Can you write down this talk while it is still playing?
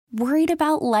Worried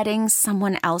about letting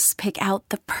someone else pick out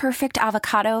the perfect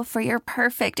avocado for your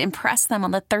perfect impress them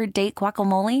on the third date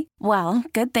guacamole? Well,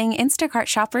 good thing Instacart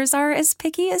shoppers are as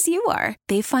picky as you are.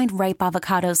 They find ripe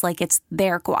avocados like it's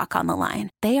their guac on the line.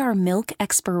 They are milk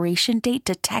expiration date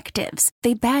detectives.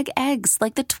 They bag eggs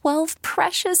like the 12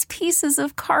 precious pieces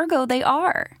of cargo they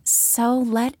are. So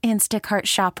let Instacart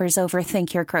shoppers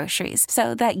overthink your groceries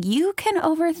so that you can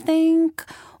overthink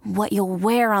what you'll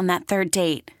wear on that third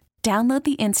date. Download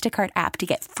the Instacart app to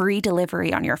get free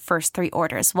delivery on your first 3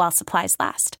 orders while supplies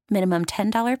last. Minimum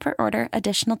 $10 per order.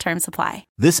 Additional terms apply.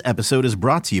 This episode is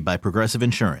brought to you by Progressive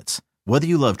Insurance. Whether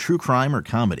you love true crime or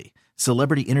comedy,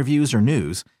 celebrity interviews or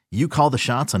news, you call the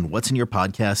shots on what's in your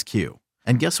podcast queue.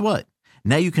 And guess what?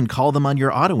 Now you can call them on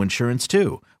your auto insurance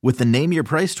too with the Name Your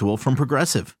Price tool from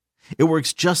Progressive. It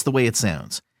works just the way it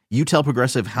sounds. You tell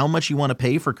Progressive how much you want to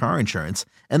pay for car insurance,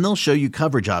 and they'll show you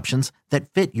coverage options that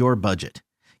fit your budget.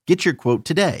 Get your quote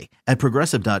today at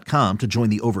Progressive.com to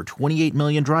join the over 28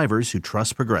 million drivers who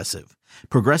trust Progressive.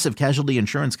 Progressive Casualty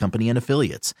Insurance Company and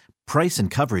Affiliates. Price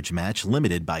and coverage match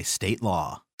limited by state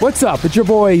law. What's up? It's your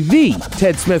boy, the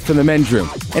Ted Smith from The Men's Room.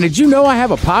 And did you know I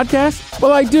have a podcast?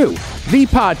 Well, I do. The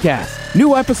Podcast.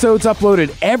 New episodes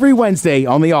uploaded every Wednesday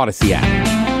on the Odyssey app.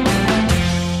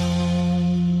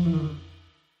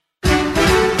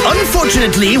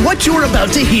 Unfortunately, what you're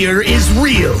about to hear is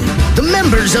real. The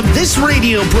members of this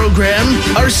radio program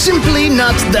are simply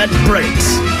not that bright,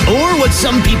 or what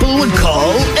some people would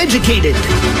call educated.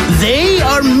 They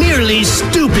are merely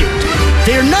stupid.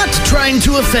 They're not trying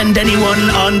to offend anyone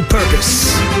on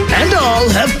purpose. And all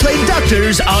have played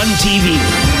doctors on TV.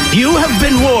 You have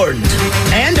been warned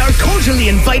and are cordially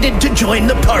invited to join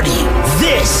the party.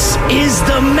 This is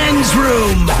The Men's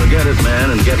Room. Forget it, man,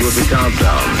 and get with the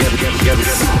countdown.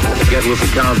 Get with the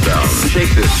countdown. Shake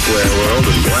this square world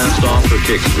and blast off for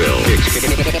Kicksville.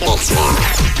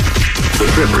 The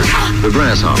trippers, the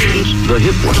grasshoppers, the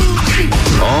hip ones,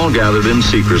 all gathered in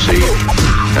secrecy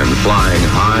and flying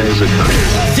high as a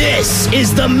kite. This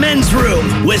is The Men's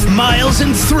Room with Miles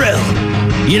and Thrill.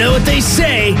 You know what they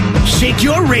say, shake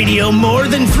your radio more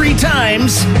than 3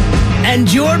 times,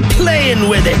 and you're playing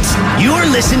with it. You're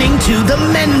listening to The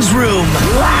Men's Room.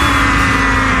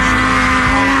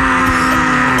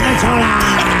 That's all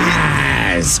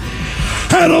eyes.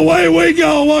 And away we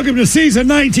go. Welcome to season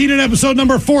 19 and episode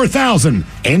number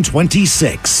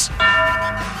 4026.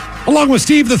 Along with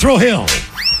Steve the Thrill Hill,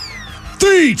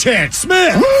 the Ted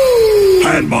Smith,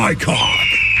 and my cock.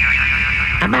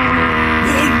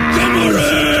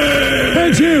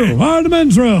 And you are The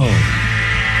Men's Room.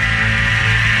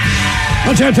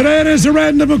 On tap today, it is a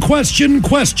random question.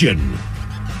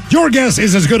 Your guess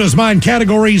is as good as mine.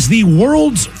 Categories: the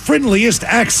world's friendliest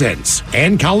accents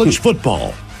and college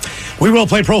football. We will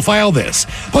play Profile This,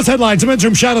 plus headlines, a Men's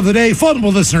Room shot of the day, fun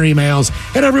with listener emails,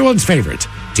 and everyone's favorite,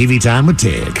 TV Time with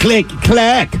Ted. Click,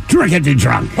 clack, drink it,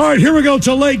 drunk. All right, here we go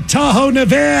to Lake Tahoe,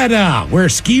 Nevada, where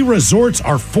ski resorts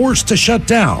are forced to shut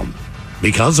down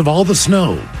because of all the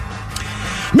snow.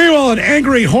 Meanwhile, an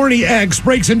angry, horny ex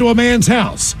breaks into a man's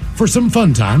house for some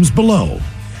fun times below.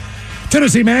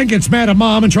 Tennessee man gets mad at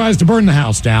mom and tries to burn the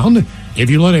house down. If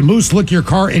you let a moose lick your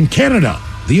car in Canada,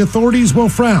 the authorities will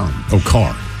frown. Oh,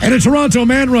 car. And a Toronto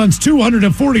man runs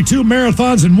 242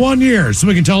 marathons in 1 year so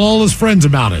we can tell all his friends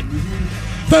about it.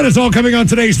 That is all coming on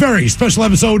today's very special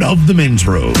episode of The Men's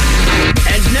Room.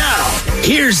 And now,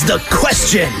 here's the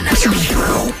question.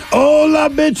 Hola,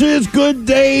 bitches. Good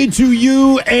day to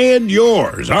you and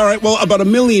yours. All right, well, about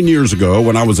 1 million years ago,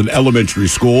 when I was in elementary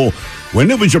school,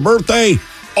 when it was your birthday,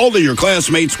 all of your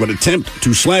classmates would attempt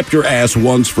to slap your ass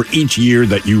once for each year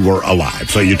that you were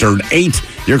alive. So you turned 8,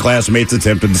 your classmates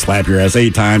attempted to slap your ass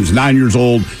 8 times, 9 years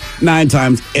old, 9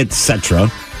 times,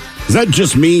 etc. Is that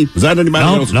just me? Was that anybody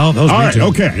else? No, that was all me right, too.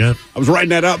 Okay. Yeah. I was writing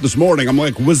that out this morning. I'm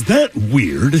like, was that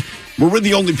weird? Were we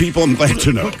the only people? I'm glad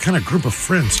to know. What kind of group of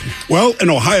friends? Well, an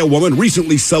Ohio woman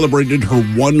recently celebrated her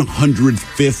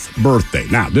 105th birthday.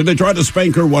 Now, did they try to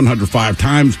spank her 105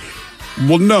 times?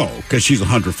 Well, no, because she's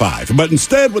 105. But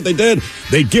instead, what they did,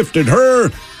 they gifted her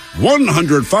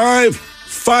 105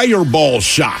 fireball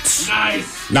shots.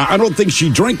 Nice. Now, I don't think she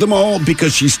drank them all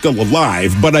because she's still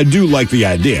alive, but I do like the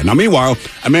idea. Now, meanwhile,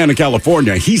 a man in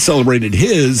California, he celebrated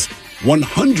his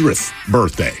 100th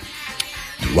birthday.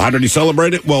 How did he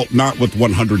celebrate it? Well, not with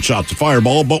 100 shots of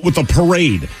fireball, but with a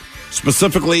parade.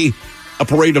 Specifically, a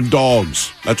parade of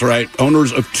dogs. That's right.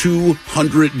 Owners of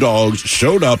 200 dogs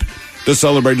showed up to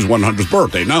celebrate his 100th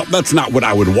birthday. Now, that's not what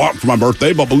I would want for my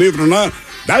birthday, but believe it or not,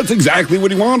 That's exactly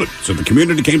what he wanted. So the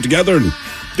community came together and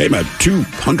gave him a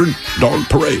 $200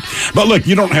 parade. But look,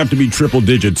 you don't have to be triple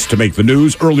digits to make the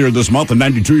news. Earlier this month, a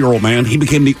 92-year-old man, he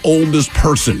became the oldest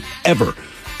person ever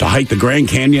to hike the Grand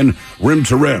Canyon rim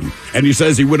to rim. And he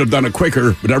says he would have done it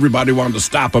quicker, but everybody wanted to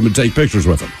stop him and take pictures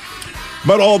with him.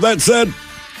 But all that said,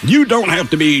 you don't have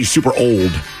to be super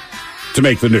old to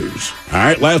make the news. All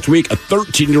right, last week, a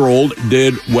 13-year-old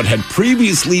did what had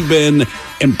previously been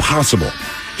impossible.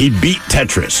 He beat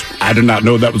Tetris. I did not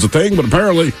know that was a thing, but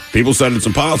apparently people said it's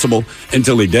impossible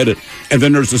until he did it. And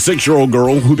then there's a 6-year-old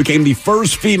girl who became the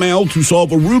first female to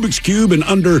solve a Rubik's Cube in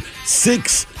under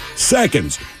 6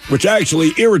 seconds, which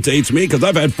actually irritates me because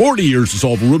I've had 40 years to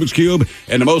solve a Rubik's Cube,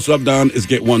 and the most I've done is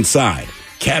get one side.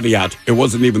 Caveat, it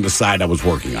wasn't even the side I was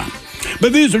working on.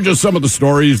 But these are just some of the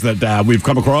stories that we've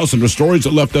come across, and the stories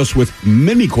that left us with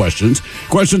many questions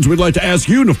we'd like to ask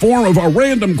you in the form of our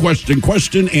random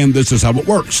question, and this is how it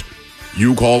works.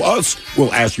 You call us,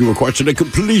 we'll ask you a question at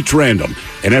complete random,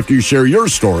 and after you share your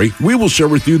story, we will share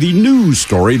with you the news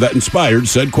story that inspired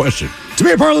said question. To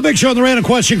be a part of the big show on the random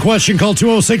question, call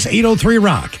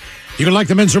 206-803-ROCK. You can like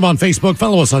the Men's Room on Facebook,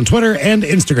 follow us on Twitter and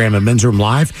Instagram at Men's Room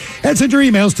Live, and send your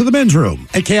emails to the Men's Room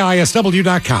at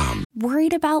KISW.com.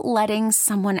 Worried about letting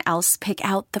someone else pick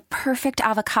out the perfect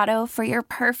avocado for your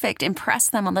perfect impress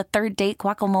them on the third date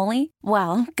guacamole?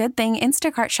 Well, good thing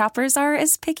Instacart shoppers are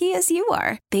as picky as you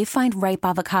are. They find ripe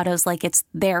avocados like it's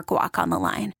their guac on the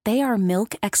line. They are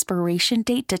milk expiration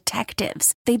date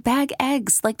detectives. They bag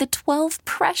eggs like the 12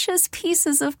 precious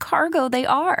pieces of cargo they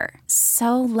are.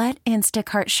 So let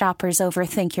Instacart shoppers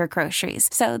overthink your groceries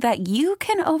so that you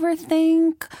can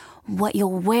overthink what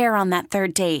you'll wear on that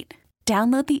third date.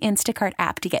 Download the Instacart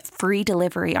app to get free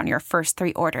delivery on your first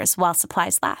 3 orders while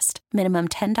supplies last. Minimum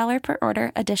 $10 per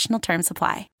order. Additional terms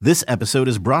apply. This episode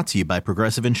is brought to you by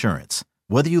Progressive Insurance.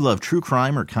 Whether you love true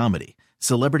crime or comedy,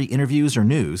 celebrity interviews or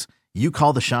news, you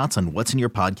call the shots on what's in your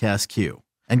podcast queue.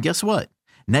 And guess what?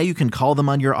 Now you can call them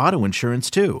on your auto insurance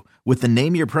too with the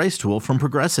Name Your Price tool from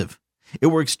Progressive. It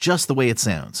works just the way it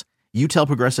sounds. You tell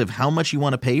Progressive how much you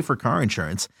want to pay for car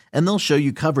insurance, and they'll show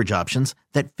you coverage options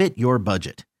that fit your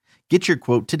budget. Get your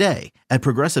quote today at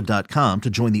Progressive.com to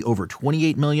join the over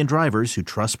 28 million drivers who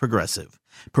trust Progressive.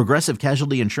 Progressive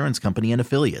Casualty Insurance Company and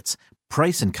Affiliates.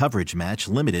 Price and coverage match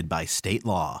limited by state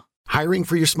law. Hiring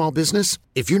for your small business?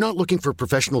 If you're not looking for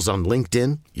professionals on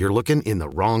LinkedIn, you're looking in the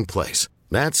wrong place.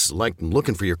 That's like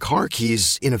looking for your car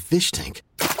keys in a fish tank.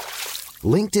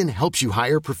 LinkedIn helps you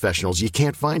hire professionals you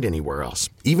can't find anywhere else,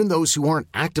 even those who aren't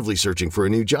actively searching for a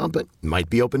new job but might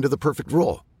be open to the perfect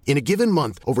role. In a given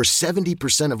month, over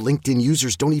 70% of LinkedIn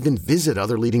users don't even visit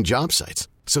other leading job sites.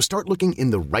 So start looking in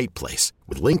the right place.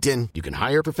 With LinkedIn, you can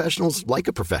hire professionals like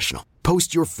a professional.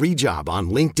 Post your free job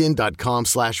on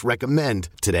linkedin.com/recommend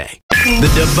today. The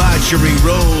debauchery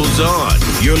rolls on.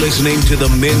 You're listening to The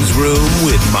Men's Room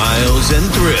with Miles and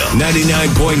Thrill.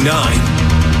 99.9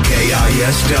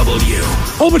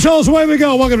 KISW. Old Patrol's away we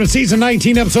go. Welcome to season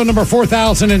 19, episode number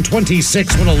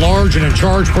 4026. What a large and in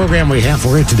charge program we have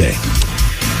for it today.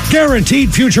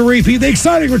 Guaranteed future repeat. The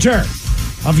exciting return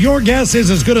of Your Guess Is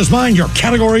As Good As Mine. Your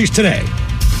categories today.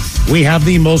 We have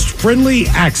the most friendly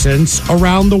accents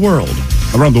around the world.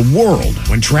 Around the world?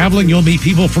 When traveling, you'll meet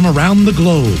people from around the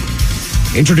globe,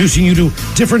 introducing you to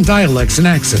different dialects and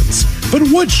accents. But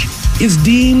which is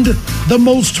deemed the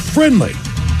most friendly?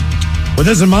 With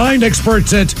this in mind,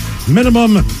 experts at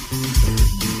Minimum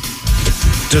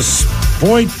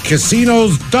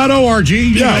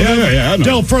DespoitCasinos.org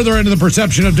delve further into the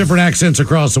perception of different accents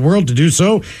across the world. To do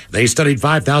so, they studied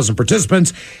 5,000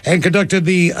 participants and conducted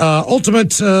the to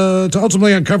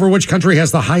ultimately uncover which country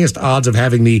has the highest odds of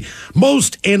having the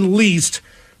most and least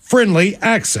friendly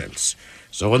accents.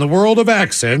 So in the world of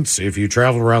accents, if you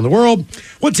travel around the world,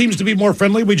 what seems to be more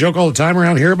friendly? We joke all the time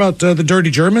around here about the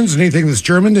dirty Germans. Anything that's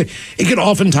German, it can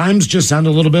oftentimes just sound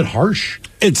a little bit harsh.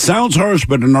 It sounds harsh,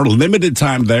 but in our limited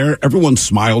time there, everyone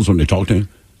smiles when they talk to him.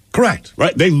 Correct.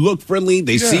 Right? They look friendly.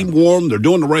 They seem warm. They're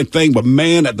doing the right thing. But,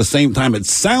 man, at the same time, it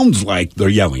sounds like they're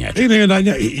yelling at you.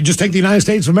 You just take the United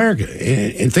States of America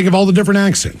and think of all the different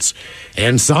accents.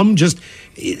 And some just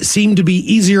seem to be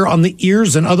easier on the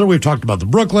ears than other. We've talked about the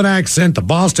Brooklyn accent, the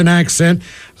Boston accent,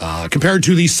 compared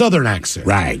to the Southern accent.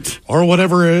 Right. Or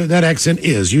whatever that accent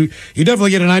is. You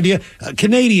definitely get an idea.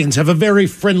 Canadians have a very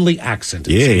friendly accent.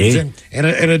 And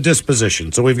a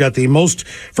disposition. So we've got the most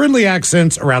friendly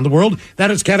accents around the world.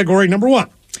 That is category number 1.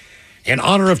 In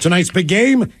honor of tonight's big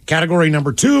game, category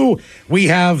number 2, we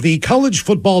have the college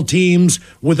football teams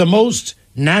with the most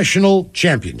national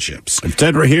championships. If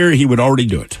Ted were here, he would already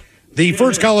do it. The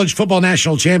first college football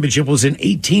national championship was in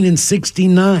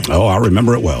 1869. Oh, I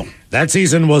remember it well. That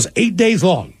season was 8 days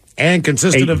long and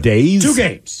consisted 8 of days? 2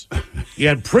 games. You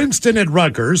had Princeton at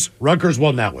Rutgers. Rutgers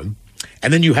won that one.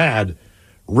 And then you had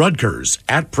Rutgers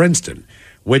at Princeton,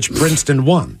 which Princeton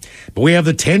won. But we have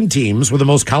the 10 teams with the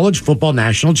most college football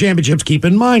national championships. Keep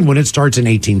in mind, when it starts in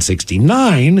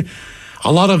 1869,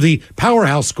 a lot of the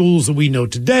powerhouse schools that we know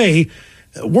today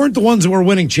weren't the ones that were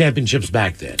winning championships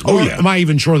back then. Oh, yeah. Am I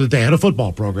even sure that they had a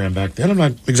football program back then? I'm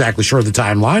not exactly sure of the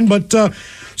timeline. But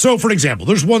so, for example,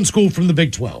 there's one school from the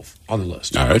Big 12 on the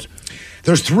list. All right.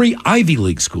 There's 3 Ivy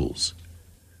League schools.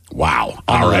 Wow.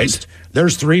 All right.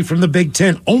 There's 3 from the Big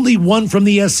 10. Only 1 from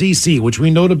the SEC, which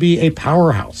we know to be a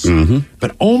powerhouse.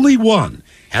 But only 1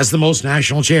 has the most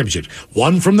national championships.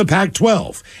 1 from the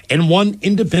Pac-12 and 1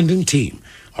 independent team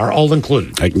are all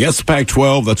included. I can guess the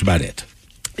Pac-12. That's about it.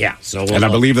 Yeah. So, And I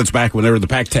believe that's back when they were the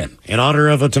Pac-10. in honor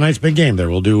of tonight's big game there,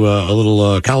 we'll do a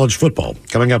little college football.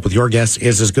 Coming up with your guess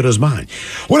is as good as mine.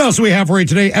 What else do we have for you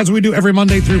today? As we do every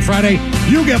Monday through Friday,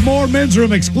 you get more Men's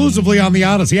Room exclusively on the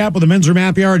Odyssey app with the Men's Room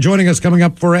Happy Hour. Joining us coming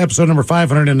up for episode number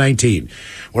 519,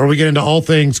 where we get into all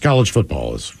things college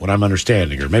football, is what I'm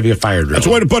understanding, or maybe a fire drill. That's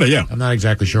the way to put it, yeah. I'm not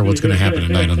exactly sure what's going to happen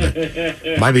tonight on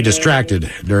the. Might be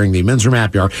distracted during the Men's Room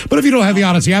Happy Hour. But if you don't have the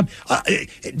Odyssey app,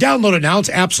 download it now. It's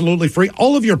absolutely free.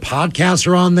 All of your podcasts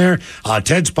are on there.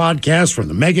 Ted's podcast, from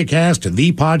the Megacast to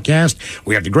the podcast.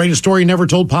 We have the Greatest Story Never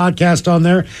Told podcast on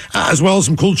there, as well as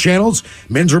some cool channels.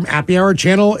 Men's Room Happy Hour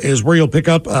channel is where you'll pick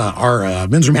up our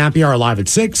Men's Room Happy Hour live at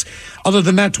 6. Other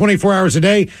than that, 24 hours a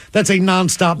day, that's a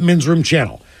nonstop Men's Room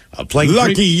channel.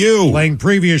 Lucky you. Playing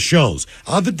previous shows.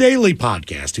 The Daily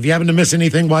Podcast. If you happen to miss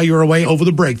anything while you were away over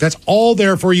the break, that's all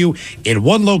there for you in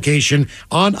one location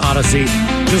on Odyssey.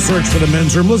 Just search for the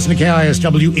Men's Room. Listen to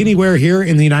KISW anywhere here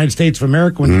in the United States of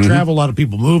America. When you travel, a lot of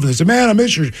people move and they say, man, I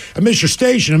miss your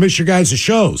station. I miss your guys'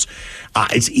 shows.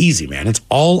 It's easy, man. It's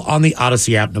all on the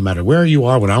Odyssey app, no matter where you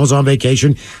are. When I was on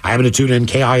vacation, I happened to tune in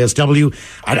KISW.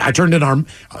 I turned in our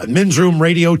Men's Room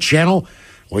radio channel,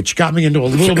 which got me into a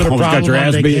little bit of problem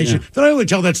on vacation. Did I only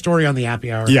tell that story on the happy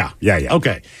hour? Yeah.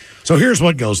 Okay. So here's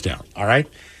what goes down, all right?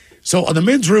 So on the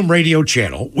Men's Room radio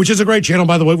channel, which is a great channel,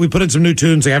 by the way, we put in some new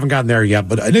tunes. They haven't gotten there yet,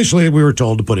 but initially we were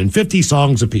told to put in 50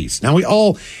 songs apiece. Now, we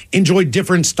all enjoy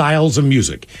different styles of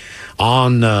music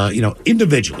on,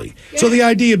 individually. So the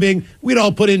idea being we'd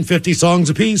all put in 50 songs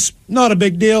apiece. Not a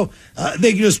big deal.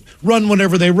 They can just run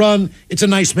whenever they run. It's a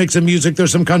nice mix of music.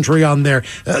 There's some country on there.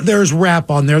 There's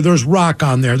rap on there. There's rock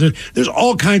on there. There's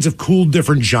all kinds of cool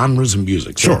different genres of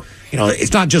music. So, Sure.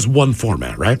 It's not just one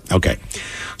format, right? Okay.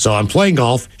 So I'm playing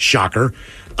golf, shocker,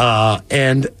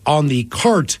 and on the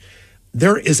cart,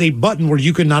 there is a button where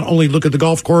you can not only look at the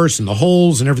golf course and the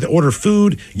holes and everything, order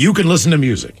food, you can listen to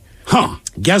music. Huh.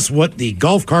 Guess what the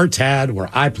golf carts had where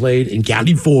I played in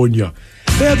California?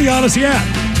 They had the Odyssey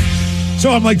app.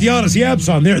 So I'm like, the Odyssey app's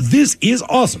on there. This is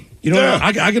awesome.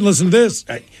 I can listen to this.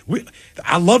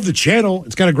 I love the channel.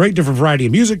 It's got a great different variety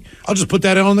of music. I'll just put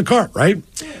that on the cart, right?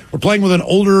 We're playing with an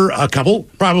older couple,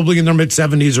 probably in their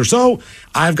mid-70s or so.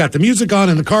 I've got the music on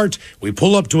in the cart. We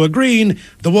pull up to a green.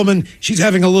 The woman, she's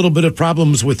having a little bit of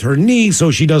problems with her knee,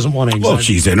 so she doesn't want to. Well,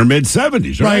 she's in her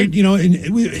mid-70s, right? Right. And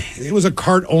it was a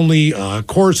cart-only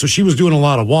course, so she was doing a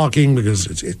lot of walking because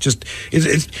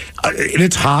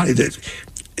it's hot.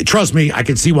 Trust me, I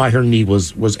can see why her knee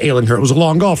was ailing her. It was a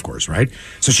long golf course, right?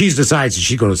 So she decides that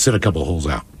she's going to sit a couple of holes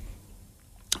out.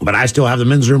 But I still have the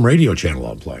Men's Room radio channel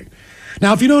on playing.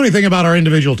 Now, if you know anything about our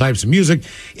individual types of music,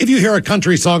 if you hear a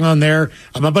country song on there,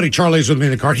 my buddy Charlie's with me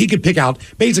in the car, he could pick out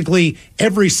basically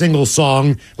every single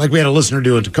song, like we had a listener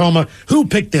do in Tacoma, who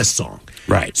picked this song.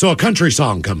 Right. So a country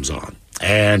song comes on.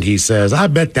 And he says, I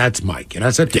bet that's Mike. And I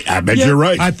said, I bet you're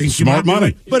right. I think smart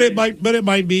money. But it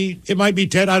might be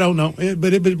Ted. I don't know.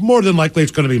 But more than likely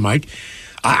it's going to be Mike.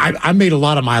 I made a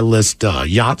lot of my list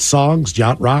yacht songs,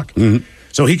 yacht rock. Mm-hmm.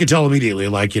 So he could tell immediately,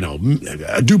 like, a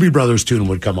Doobie Brothers tune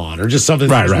would come on or just something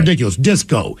that's ridiculous.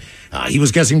 Disco. He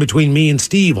was guessing between me and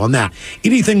Steve on that.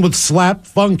 Anything with slap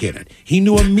funk in it. He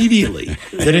knew immediately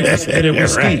that it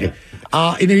was Steve.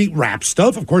 And any rap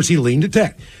stuff, of course, he leaned to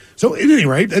Ted. So at any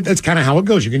rate, that's kind of how it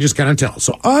goes. You can just kind of tell.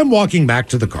 So I'm walking back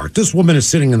to the cart. This woman is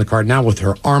sitting in the cart now with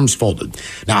her arms folded.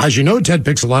 Now, as you know, Ted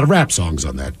picks a lot of rap songs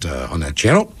on that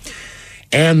channel.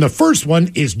 And the first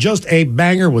one is just a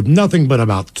banger with nothing but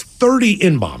about 30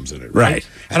 N-bombs in it. Right.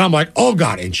 And I'm like, oh,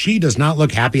 God. And she does not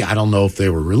look happy. I don't know if they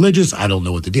were religious. I don't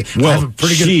know what the deal. Well,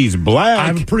 she's black. I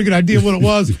have a pretty good idea what it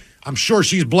was. I'm sure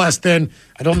she's blessed then.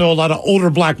 I don't know a lot of older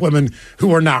black women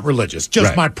who are not religious.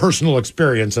 Just my personal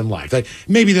experience in life.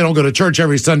 Maybe they don't go to church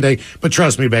every Sunday, but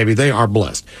trust me, baby, they are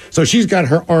blessed. So she's got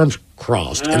her arms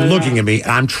crossed and looking at me,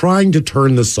 and I'm trying to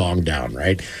turn the song down,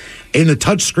 right? and the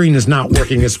touch screen is not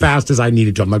working as fast as I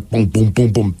needed to. I'm like, boom, boom,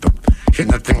 boom, boom, boom,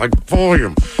 hitting that thing like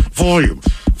volume.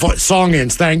 Song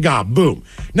ends, thank God, boom.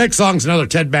 Next song's another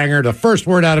Ted banger. The first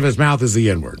word out of his mouth is the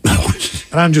N-word.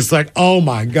 And I'm just like, oh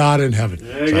my God in heaven.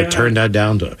 So I turned that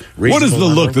down to reasonable. What is the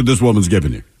look that this woman's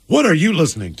giving you? What are you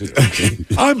listening to?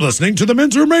 I'm listening to the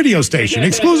Men's Room radio station,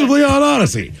 exclusively on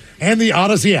Odyssey and the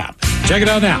Odyssey app. Check it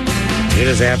out now. It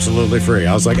is absolutely free.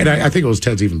 I was like, and I think it was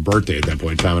Ted's even birthday at that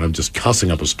point in time, and I'm just cussing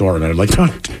up a store, and I'm like, come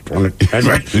on,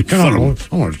 I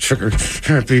want to check her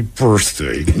happy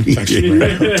birthday.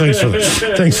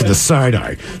 Thanks for the side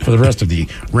eye for the rest of the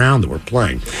round that we're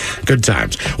playing. Good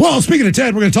times. Well, speaking of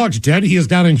Ted, we're going to talk to Ted. He is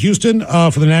down in Houston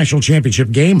for the national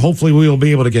championship game. Hopefully, we will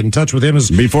be able to get in touch with him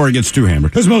before he gets too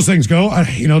hammered. As most things go,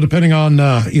 depending on,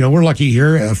 we're lucky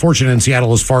here, fortunate in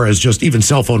Seattle as far as just even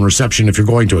cell phone reception. If you're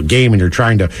going to a game and you're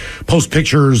trying to post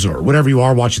pictures or whatever you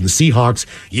are watching the Seahawks,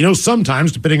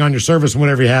 sometimes depending on your service and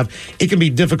whatever you have, it can be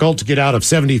difficult to get out of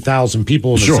 70,000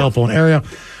 people in the cell phone area.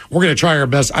 We're going to try our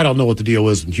best. I don't know what the deal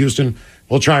is in Houston.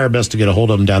 We'll try our best to get a hold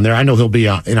of him down there. I know he'll be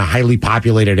in a highly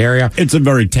populated area. It's a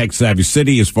very tech-savvy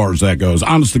city as far as that goes.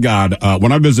 Honest to God,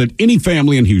 when I visit any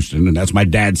family in Houston, and that's my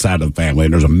dad's side of the family,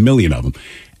 and there's a million of them,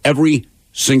 every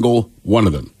single one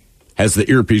of them has the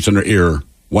earpiece in their ear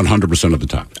 100% of the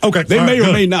time. Okay. They may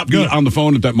or may not be on the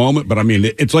phone at that moment, but I mean,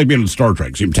 it's like being in Star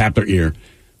Trek. So you can tap their ear,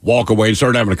 walk away, and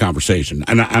start having a conversation.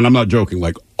 And I'm not joking.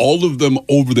 Like, all of them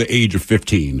over the age of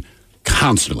 15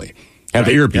 constantly have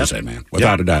the earpiece in, man,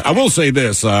 without a doubt. I will say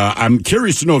this. I'm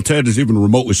curious to know if Ted is even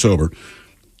remotely sober.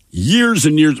 Years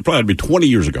and years, probably 20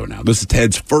 years ago now, this is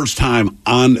Ted's first time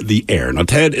on the air. Now,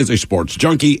 Ted is a sports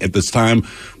junkie. At this time,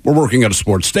 we're working at a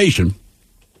sports station.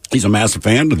 He's a massive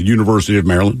fan of the University of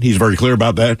Maryland. He's very clear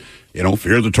about that.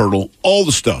 Fear the turtle, all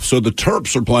the stuff. So the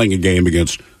Terps are playing a game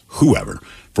against whoever.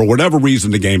 For whatever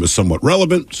reason, the game is somewhat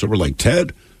relevant. So we're like,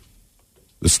 Ted,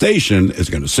 the station is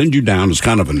going to send you down as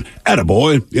kind of an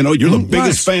attaboy. You're the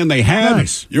biggest fan they have.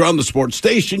 Nice. You're on the sports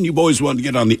station. You've always wanted to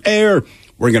get on the air.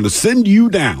 We're going to send you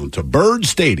down to Byrd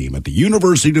Stadium at the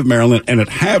University of Maryland. And at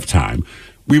halftime,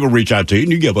 we will reach out to you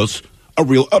and you give us a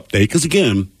real update. Because,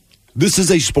 again, this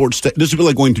is a sports. This would be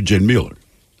like going to Jen Mueller.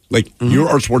 Like,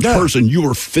 you're a sports person. You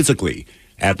are physically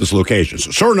at this location.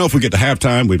 So, sure enough, we get to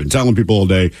halftime. We've been telling people all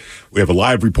day. We have a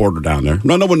live reporter down there.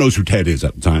 Now, no one knows who Ted is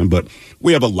at the time, but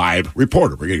we have a live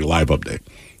reporter. We're getting a live update.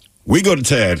 We go to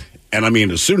Ted, and I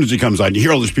mean, as soon as he comes on, you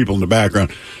hear all these people in the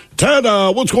background. Ted,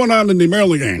 what's going on in the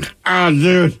Maryland game?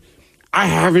 Dude, I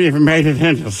haven't even made it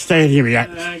into the stadium yet.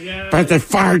 But they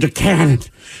fired the cannon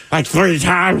like 3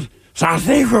 times. So I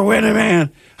think we're winning,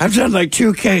 man. I've done like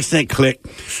 2 kicks, then click.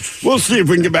 We'll see if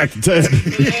we can get back to Ted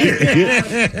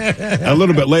a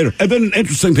little bit later. And then an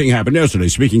interesting thing happened yesterday,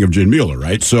 speaking of Jen Mueller,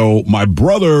 right? So my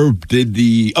brother did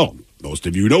most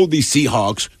of you know the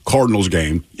Seahawks-Cardinals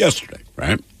game yesterday,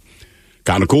 right?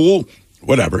 Kind of cool,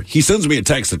 whatever. He sends me a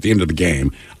text at the end of the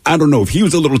game. I don't know if he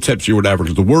was a little tipsy or whatever,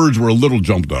 because the words were a little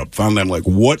jumped up. Found them like,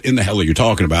 what in the hell are you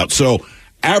talking about? So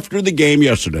after the game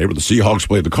yesterday, where the Seahawks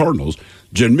played the Cardinals,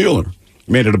 Jen Mueller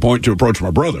made it a point to approach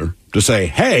my brother to say,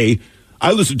 hey,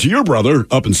 I listened to your brother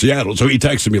up in Seattle. So he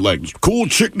texted me like, cool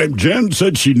chick named Jen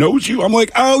said she knows you. I'm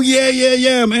like, oh,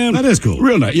 yeah, man. That is cool.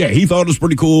 Real nice. Yeah, he thought it was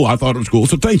pretty cool. I thought it was cool.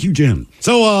 So thank you, Jen.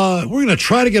 So we're going to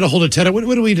try to get a hold of Ted. What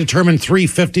do we determine,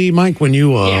 350, Mike, when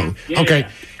you... Okay.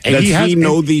 And Does he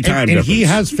know the time difference? And he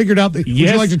has figured out... Would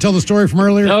you like to tell the story from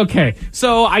earlier? Okay.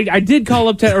 So I did call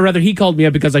up Ted, or rather he called me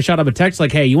up because I shot up a text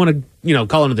like, hey, you want to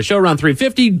call into the show around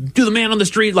 350, do the man on the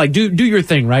street, like do your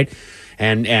thing, right?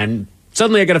 And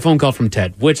suddenly I got a phone call from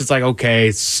Ted, which is like,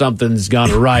 okay, something's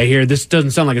gone awry here. This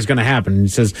doesn't sound like it's going to happen. And he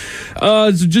says,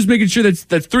 so just making sure that's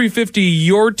 350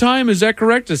 your time. Is that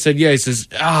correct? I said, yeah. He says,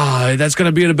 that's going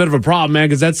to be a bit of a problem, man,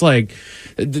 because that's like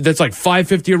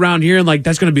 550 around here, and like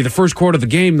that's going to be the first quarter of the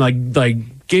game. Like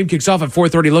game kicks off at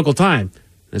 4:30 local time.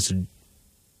 I said,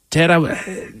 Ted,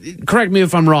 correct me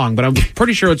if I'm wrong, but I'm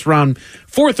pretty sure it's around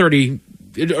 4:30,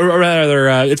 or rather,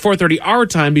 it's 4:30 our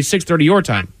time, be 6:30 your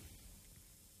time.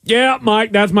 Yeah,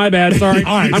 Mike, that's my bad. Sorry.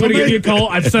 All right, I'm going to give you a call.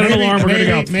 I've set an alarm. We're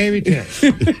going to go. Maybe 10.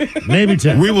 Maybe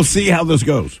 10. We will see how this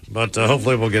goes. But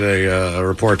hopefully we'll get a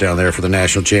report down there for the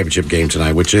national championship game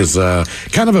tonight, which is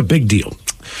kind of a big deal.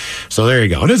 So there you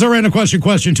go. It is our random question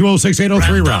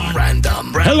 206-803 round.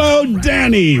 Random. Hello,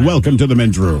 Danny. Welcome to the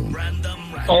men's room.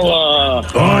 Hola.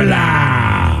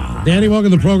 Hola. Danny,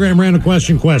 welcome to the program. Random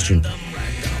question.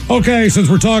 Okay, since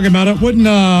we're talking about it,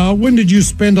 when did you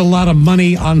spend a lot of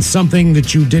money on something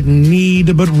that you didn't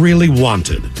need but really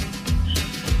wanted?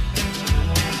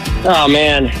 Oh,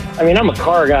 man. I mean, I'm a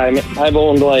car guy. I've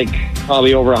owned,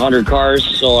 probably over 100 cars,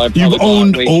 so I've You've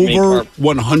owned over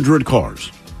 100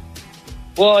 cars?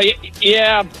 Well,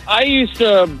 yeah, I used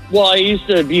to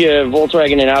be a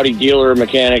Volkswagen and Audi dealer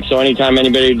mechanic, so anytime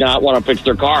anybody did not want to fix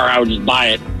their car, I would just buy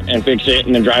it and fix it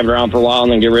and then drive it around for a while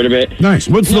and then get rid of it. Nice.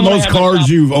 What's the most cars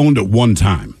you've owned at one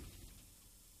time?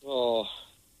 Oh,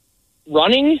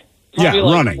 running? Yeah,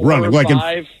 Probably running. Like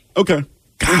 5. Okay.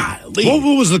 Golly.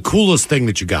 What was the coolest thing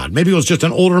that you got? Maybe it was just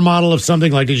an older model of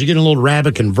something. Like, did you get a little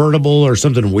Rabbit convertible or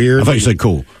something weird? I thought you said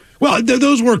cool. Well,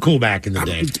 those were cool back in the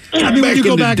day. I mean, when you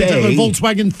go back into the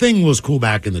Volkswagen thing was cool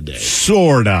back in the day.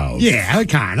 Sort of. Yeah,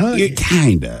 kind of.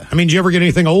 Kind of. I mean, did you ever get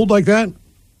anything old like that?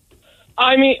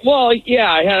 I mean, well,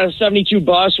 yeah, I had a 72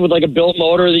 bus with like a built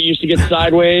motor that used to get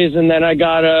sideways, and then I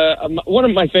got one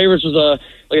of my favorites was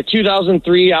a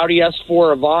 2003 Audi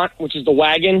S4 Avant, which is the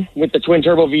wagon with the twin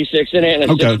turbo V6 in it and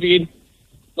a 6-speed.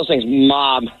 Those things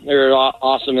mob. They're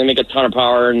awesome. They make a ton of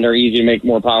power, and they're easy to make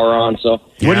more power on. So,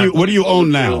 what do you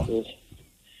own now?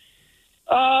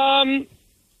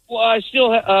 Well, I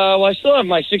still have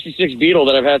my '66 Beetle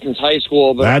that I've had since high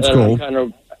school, but that's cool. I kind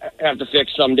of have to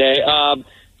fix someday.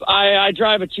 I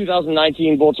drive a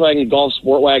 2019 Volkswagen Golf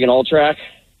Sport Wagon All-Track,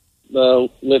 the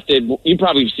lifted. You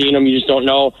probably have seen them. You just don't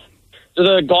know.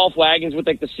 They're the golf wagons with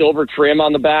like the silver trim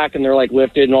on the back, and they're like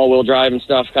lifted and all-wheel drive and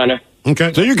stuff, kind of.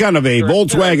 Okay. So you're kind of a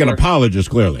Volkswagen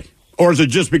apologist, clearly. Or is it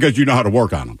just because you know how to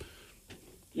work on them?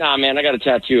 Nah, man, I got a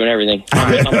tattoo and everything.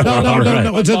 I'm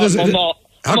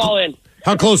all in.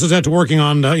 How close is that to working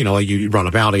on, like you run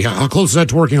a Audi, how close is that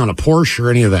to working on a Porsche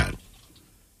or any of that?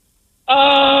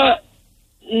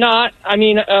 Not. I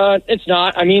mean, it's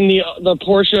not. I mean, the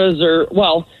Porsches are,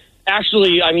 well,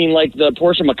 actually, I mean, like the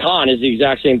Porsche Macan is the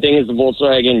exact same thing as the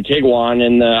Volkswagen Tiguan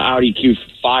and the Audi Q5,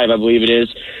 I believe it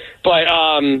is. But,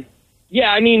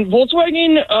 yeah, I mean,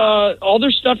 Volkswagen, all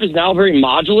their stuff is now very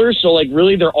modular, so, like,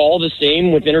 really they're all the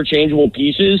same with interchangeable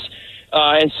pieces.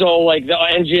 And so, like, the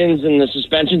engines and the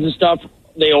suspensions and stuff,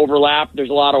 they overlap. There's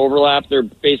a lot of overlap. They're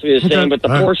basically the same, but the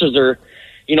Porsches are,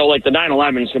 like the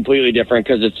 911 is completely different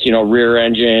because it's, rear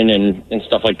engine and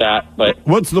stuff like that. But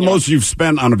what's the most you've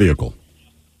spent on a vehicle?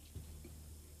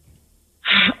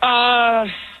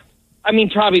 I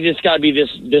mean, probably this got to be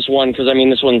this one because, I mean,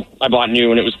 this one I bought new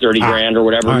and it was $30,000 or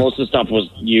whatever. Right. Most of the stuff was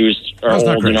used or That's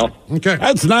old, Okay.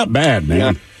 That's not bad, man.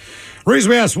 Yeah. Reason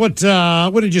we asked, what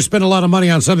did you spend a lot of money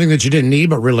on something that you didn't need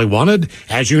but really wanted?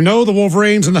 As you know, the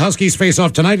Wolverines and the Huskies face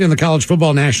off tonight in the College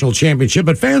Football National Championship,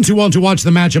 but fans who want to watch the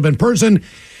matchup in person,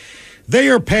 they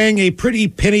are paying a pretty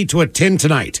penny to attend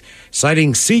tonight.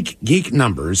 Citing SeatGeek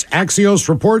numbers, Axios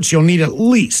reports you'll need at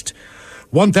least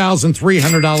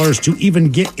 $1,300 to even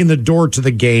get in the door to the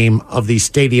game of the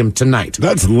stadium tonight.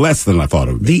 That's less than I thought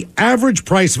it would be. The average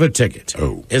price of a ticket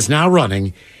is now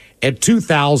running at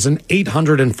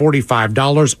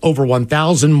 $2,845, over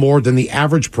 $1,000 more than the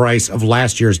average price of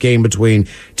last year's game between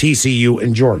TCU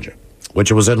and Georgia,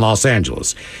 which was in Los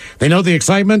Angeles. They know the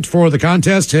excitement for the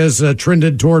contest has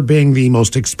trended toward being the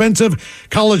most expensive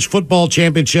college football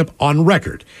championship on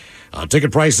record.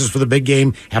 Ticket prices for the big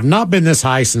game have not been this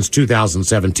high since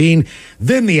 2017.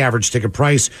 Then the average ticket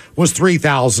price was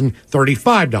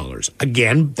 $3,035.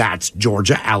 Again, that's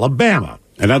Georgia, Alabama.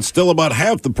 And that's still about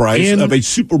half the price of a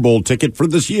Super Bowl ticket for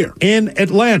this year. In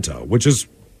Atlanta, which is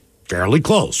fairly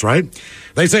close, right?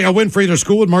 They say a win for either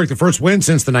school would mark the first win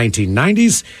since the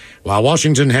 1990s, while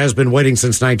Washington has been waiting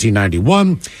since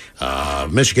 1991.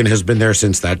 Michigan has been there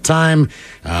since that time.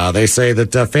 They say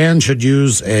that fans should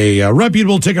use a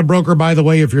reputable ticket broker, by the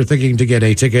way, if you're thinking to get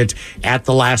a ticket at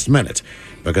the last minute,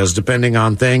 because depending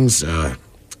on things,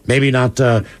 maybe not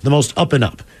the most up and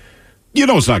up. You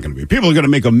know it's not going to be. People are going to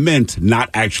make a mint not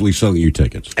actually selling you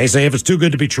tickets. They say if it's too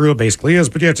good to be true, it basically is.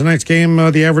 But yeah, tonight's game,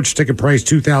 the average ticket price,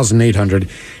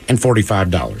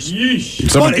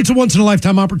 $2,845. But it's a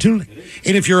once-in-a-lifetime opportunity.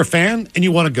 And if you're a fan and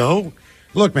you want to go,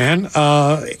 look, man,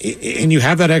 and you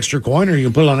have that extra coin or you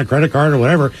can put it on a credit card or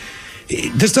whatever,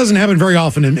 this doesn't happen very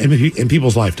often in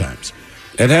people's lifetimes.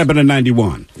 It happened in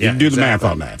 91. Yeah, do the math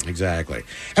on that. Exactly.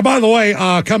 And by the way,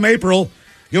 come April,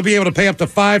 you'll be able to pay up to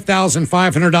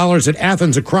 $5,500 at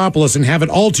Athens Acropolis and have it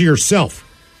all to yourself.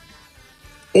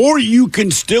 Or you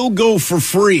can still go for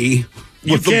free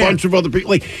with a bunch of other people.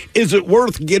 Like, is it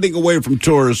worth getting away from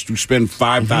tourists who spend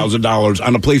 $5,000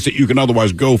 on a place that you can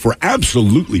otherwise go for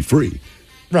absolutely free?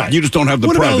 Right. You just don't have the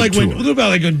private tour. What about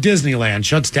like when Disneyland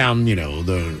shuts down,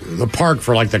 the park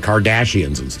for like the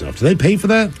Kardashians and stuff? Do they pay for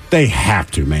that? They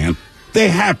have to, man. They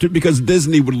have to, because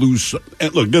Disney would lose.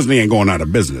 Look, Disney ain't going out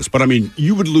of business, but I mean,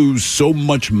 you would lose so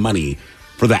much money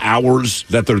for the hours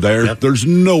that they're there. Yep. There's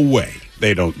no way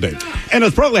they don't. And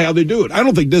that's probably how they do it. I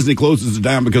don't think Disney closes it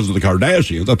down because of the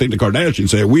Kardashians. I think the Kardashians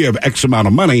say, we have X amount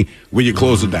of money, will you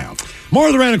close it down? More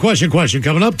of the random question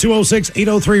coming up,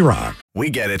 206-803-ROCK. We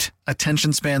get it.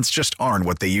 Attention spans just aren't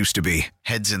what they used to be.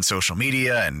 Heads in social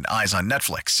media and eyes on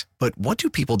Netflix. But what do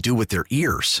people do with their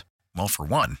ears? Well, for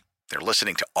one, they're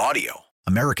listening to audio.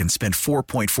 Americans spend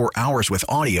 4.4 hours with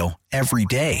audio every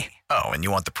day. Oh, and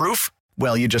you want the proof?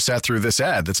 Well, you just sat through this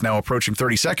ad that's now approaching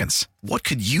 30 seconds. What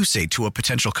could you say to a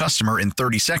potential customer in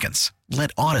 30 seconds?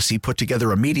 Let Odyssey put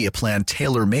together a media plan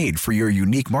tailor-made for your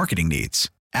unique marketing needs.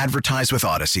 Advertise with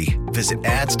Odyssey. Visit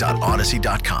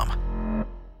ads.odyssey.com.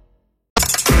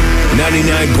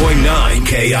 99.9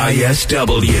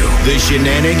 KISW. The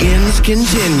shenanigans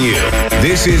continue.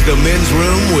 This is the Men's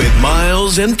Room with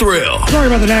Miles and Thrill. Sorry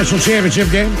about the national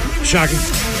championship game. Shocking.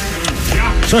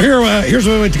 So here's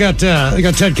what we got. We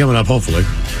got Ted coming up, hopefully.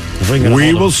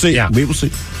 We will see. Yeah. We will see.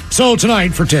 So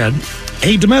tonight for Ted,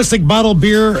 a domestic bottle of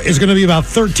beer is going to be about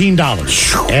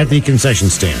 $13 at the concession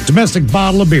stand. Domestic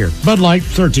bottle of beer. Bud Light,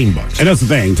 $13. And that's the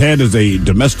thing. Ted is a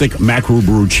domestic macro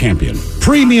brew champion.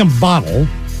 Premium bottle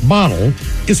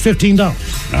is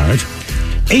 $15. All right.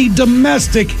 A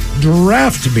domestic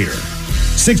draft beer,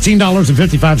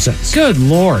 $16.55. Good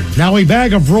Lord. Now a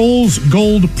bag of Rolls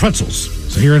Gold pretzels.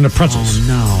 So you're into pretzels. Oh,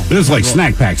 no. This is like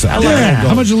snack packs out there. Yeah.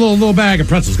 How much is a little bag of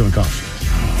pretzels going to cost?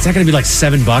 Is that going to be like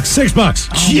 $7?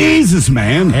 $6. Jesus,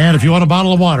 man. And if you want a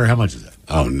bottle of water, how much is it?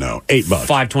 Oh, no. $8.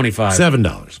 $5.25.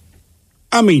 $7.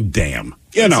 I mean, damn.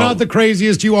 You It's know. not the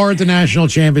craziest you are at the national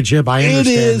championship. I understand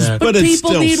is, that. but But it's people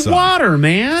still need some. water,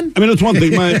 man. I mean, that's one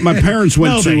thing. My parents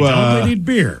went No, to. they don't. They need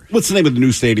beer. What's the name of the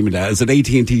new stadium? Is it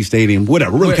AT&T Stadium?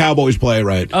 Whatever. Where the Cowboys play,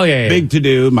 right? Oh, yeah. Big to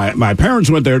do. My parents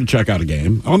went there to check out a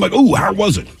game. I'm like, ooh, how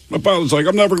was it? My father's like,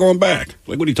 I'm never going back.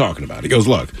 Like, what are you talking about? He goes,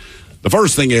 look, the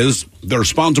first thing is they're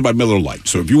sponsored by Miller Lite.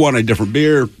 So if you want a different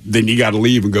beer, then you got to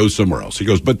leave and go somewhere else. He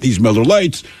goes, but these Miller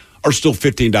Lites are still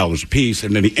 $15 a piece.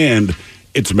 And in the end,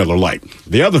 it's Miller Lite.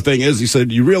 The other thing is, he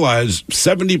said, you realize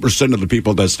 70% of the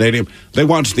people at that stadium, they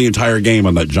watched the entire game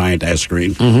on that giant ass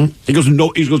screen. Mm-hmm. He goes,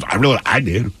 no, I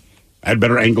did. I had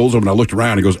better angles. And when I looked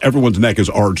around, he goes, everyone's neck is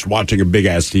arched watching a big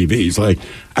ass TV. He's like,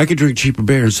 I could drink cheaper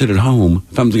beer and sit at home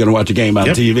if I'm going to watch a game on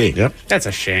TV. Yep. That's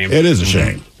a shame. It is a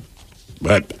shame.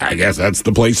 But I guess that's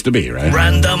the place to be, right?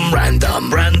 Random.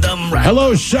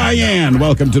 Hello, Cheyenne.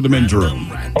 Welcome to the Men's Room.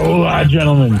 Hola,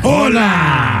 gentlemen.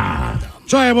 Hola!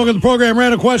 Cheyenne, welcome to the program.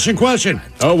 Random question.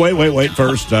 Oh, wait.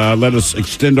 First, let us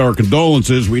extend our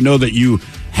condolences. We know that you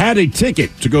had a ticket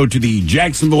to go to the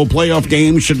Jacksonville playoff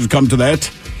game. Should have come to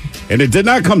that. And it did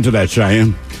not come to that,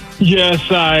 Cheyenne. Yes,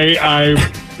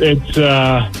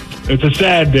 it's a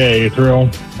sad day, Thrill,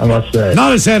 I must say.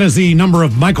 Not as sad as the number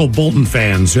of Michael Bolton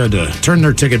fans who had to turn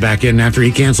their ticket back in after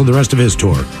he canceled the rest of his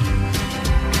tour.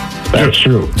 That's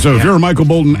true. So if you're a Michael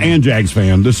Bolton and Jags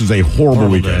fan, this is a horrible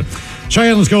weekend.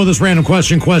 Cheyenne, let's go with this random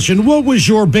question. What was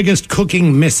your biggest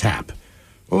cooking mishap?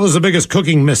 What was the biggest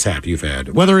cooking mishap you've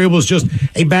had? Whether it was just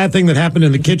a bad thing that happened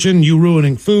in the kitchen, you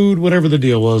ruining food, whatever the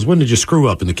deal was. When did you screw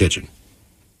up in the kitchen?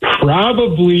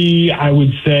 Probably, I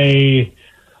would say,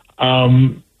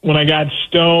 when I got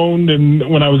stoned and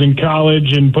when I was in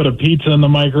college and put a pizza in the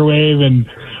microwave and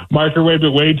microwaved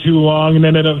it way too long and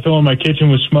ended up filling my kitchen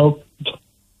with smoke.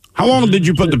 How long did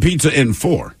you put the pizza in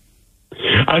for?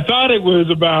 I thought it was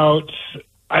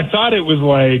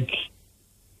like,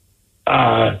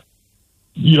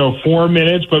 4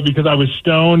 minutes, but because I was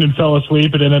stoned and fell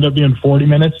asleep, it ended up being 40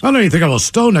 minutes. I don't even think I was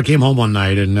stoned. I came home one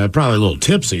night and probably a little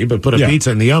tipsy, but put a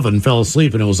pizza in the oven and fell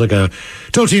asleep, and it was like a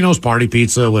Totino's party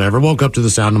pizza, whatever. Woke up to the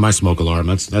sound of my smoke alarm.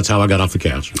 That's how I got off the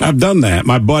couch. I've done that.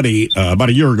 My buddy, about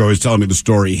a year ago, was telling me the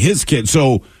story. His kid,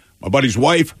 so my buddy's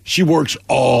wife, she works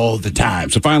all the time.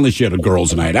 So finally she had a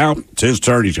girls' night out. It's his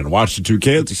turn. He's going to watch the two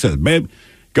kids. He said, babe,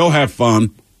 go have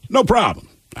fun. No problem.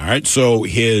 All right. So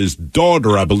his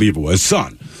daughter, I believe it was,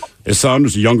 his son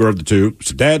was the younger of the two.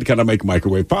 So, Dad, can I make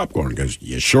microwave popcorn? He goes,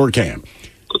 you sure can.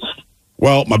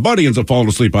 Well, my buddy ends up falling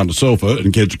asleep on the sofa,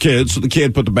 and kids are kids. So the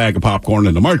kid put the bag of popcorn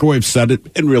in the microwave, set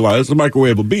it, and realized the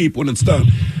microwave will beep when it's done.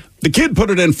 The kid put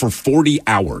it in for 40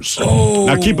 hours. Oh.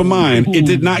 Now, keep in mind, it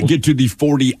did not get to the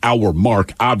 40-hour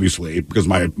mark, obviously, because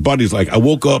my buddy's like, I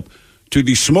woke up to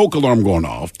the smoke alarm going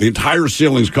off. The entire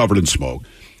ceiling's covered in smoke.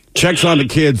 Checks on the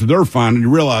kids, they're fine, and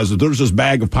you realize that there's this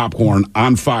bag of popcorn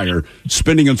on fire,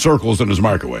 spinning in circles in his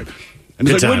microwave. And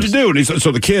he's like, what'd you do? And he said,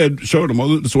 so the kid showed him,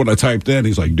 well, that's what I typed in.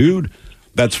 He's like, dude,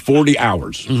 that's 40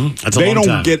 hours. Mm-hmm. That's they a long don't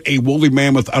time. get a woolly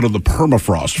mammoth out of the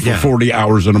permafrost for 40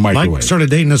 hours in a microwave. Mike started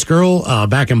dating this girl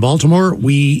back in Baltimore.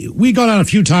 We gone out a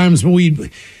few times, but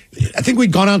I think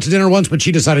we'd gone out to dinner once, but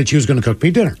she decided she was going to cook me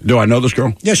dinner. Do I know this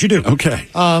girl? Yes, you do. Okay.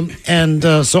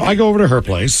 So I go over to her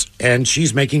place, and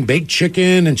she's making baked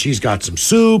chicken, and she's got some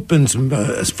soup and some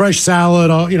fresh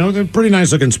salad. A pretty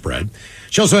nice looking spread.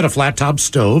 She also had a flat top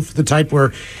stove, the type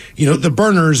where, the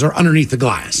burners are underneath the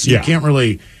glass. You can't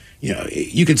really,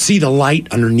 you can see the light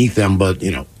underneath them, but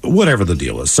whatever the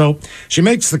deal is. So she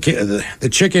makes the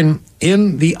chicken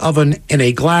in the oven in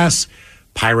a glass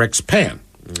Pyrex pan.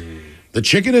 The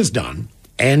chicken is done,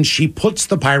 and she puts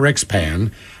the Pyrex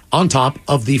pan on top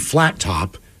of the flat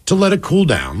top to let it cool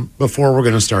down before we're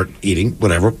going to start eating,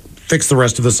 whatever, fix the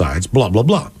rest of the sides, blah, blah,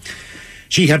 blah.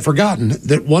 She had forgotten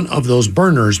that one of those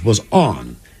burners was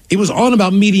on. It was on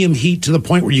about medium heat to the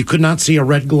point where you could not see a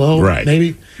red glow, right?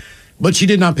 Maybe. But she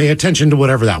did not pay attention to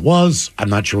whatever that was. I'm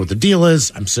not sure what the deal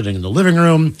is. I'm sitting in the living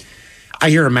room. I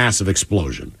hear a massive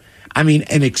explosion. I mean,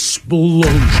 an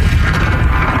explosion.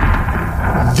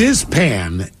 This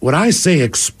pan, when I say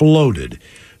exploded,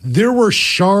 there were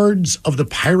shards of the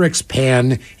Pyrex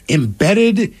pan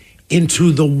embedded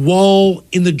into the wall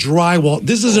in the drywall.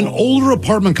 This is an older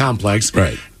apartment complex.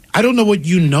 Right. I don't know what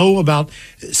you know about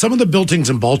some of the buildings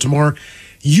in Baltimore.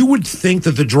 You would think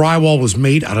that the drywall was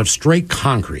made out of straight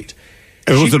concrete.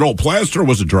 Was it old plaster or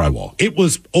was it drywall? It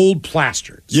was old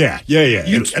plaster. Yeah.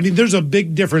 There's a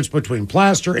big difference between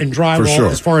plaster and drywall For sure.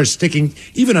 as far as sticking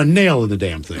even a nail in the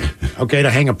damn thing, okay, to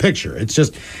hang a picture. It's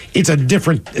a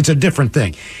different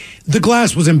thing. The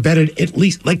glass was embedded at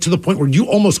least like to the point where you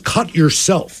almost cut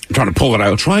yourself. Trying to pull it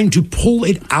out. Trying to pull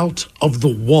it out of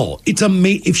the wall. It's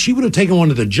amazing. If she would have taken one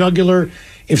to the jugular,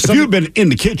 if you had been in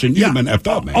the kitchen, you'd have been effed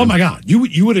up, man. Oh my God.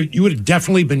 You would have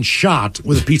definitely been shot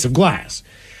with a piece of glass.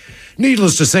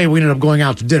 Needless to say, we ended up going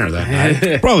out to dinner that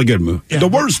night. Probably a good move. Yeah. The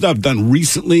worst I've done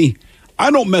recently, I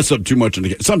don't mess up too much in the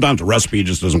kitchen. Sometimes the recipe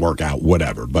just doesn't work out,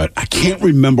 whatever. But I can't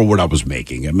remember what I was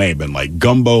making. It may have been like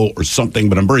gumbo or something,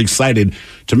 but I'm very excited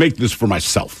to make this for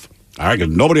myself. All right,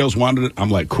 because nobody else wanted it.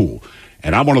 I'm like, cool.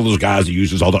 And I'm one of those guys who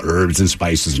uses all the herbs and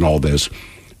spices and all this.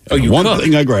 Oh, you One cook.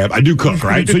 thing I grab, I do cook,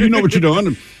 right? So you know what you're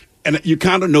doing. And you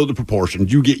kind of know the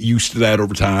proportions. You get used to that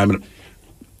over time. And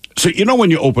so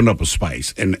when you open up a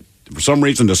spice, and for some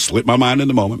reason, this slipped my mind in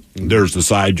the moment. There's the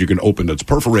side you can open that's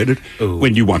perforated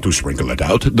when you want to sprinkle it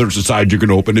out. There's the side you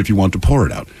can open if you want to pour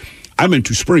it out. I'm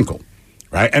into sprinkle,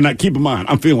 right? And keep in mind,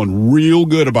 I'm feeling real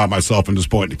good about myself in this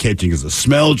point in the kitchen because the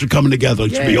smells are coming together.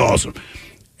 It should be awesome.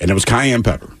 And it was cayenne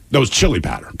pepper. That was chili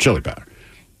powder.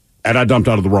 And I dumped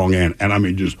out of the wrong end. And I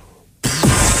mean, just...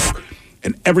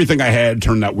 And everything I had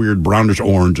turned that weird brownish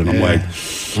orange. And I'm like,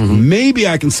 maybe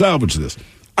I can salvage this.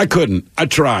 I couldn't. I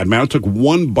tried, man. I took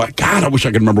one bite. God, I wish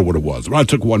I could remember what it was. But I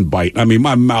took one bite. I mean,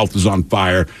 my mouth is on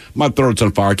fire. My throat's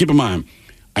on fire. Keep in mind,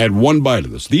 I had one bite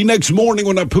of this. The next morning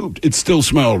when I pooped, it still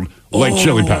smelled like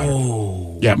chili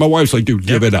powder. Yeah, my wife's like, dude,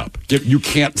 give it up. You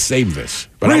can't save this.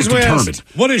 But I was determined.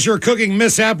 What is your cooking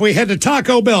mishap? We head to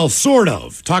Taco Bell, sort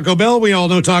of. Taco Bell, we all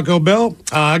know Taco Bell.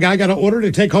 A guy got an order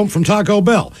to take home from Taco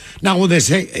Bell. Now, when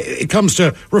it comes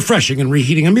to refreshing and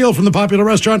reheating a meal from the popular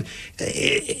restaurant,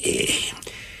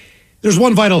 there's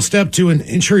one vital step to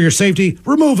ensure your safety.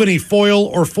 Remove any foil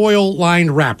or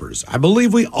foil-lined wrappers. I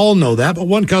believe we all know that, but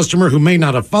one customer who may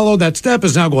not have followed that step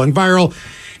is now going viral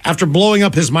after blowing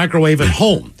up his microwave at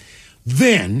home.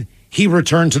 Then he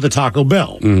returned to the Taco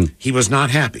Bell. He was not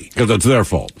happy. Because it's their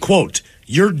fault. Quote,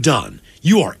 "You're done.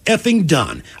 You are effing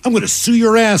done. I'm going to sue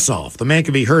your ass off," the man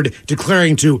can be heard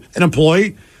declaring to an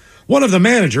employee. One of the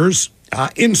managers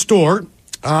in store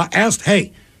asked,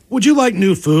 "Hey, would you like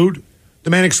new food?" The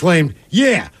man exclaimed,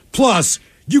 "Yeah, plus,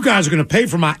 you guys are going to pay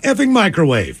for my effing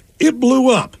microwave. It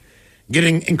blew up."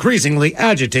 Getting increasingly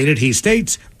agitated, he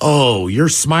states, "Oh, you're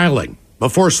smiling,"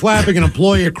 before slapping an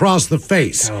employee across the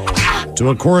face to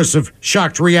a chorus of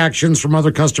shocked reactions from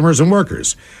other customers and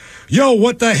workers. "Yo,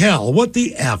 what the hell? What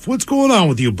the F? What's going on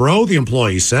with you, bro?" the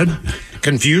employee said.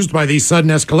 Confused by the sudden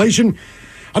escalation,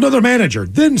 another manager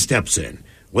then steps in,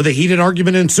 with a heated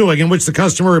argument ensuing in which the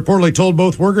customer reportedly told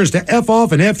both workers to F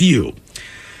off and F you.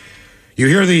 You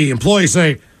hear the employee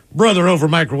say, "Brother over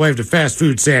microwaved a fast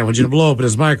food sandwich and blow up in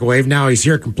his microwave. Now he's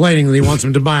here complaining that he wants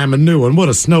him to buy him a new one. What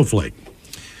a snowflake."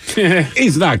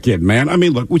 He's not kidding, man. I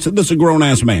mean, look, we said this is a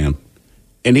grown-ass man,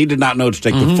 and he did not know to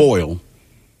take the foil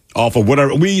off of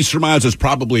whatever. We surmise it's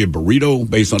probably a burrito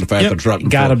based on the fact that the truck.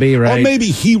 Gotta be, right. Or maybe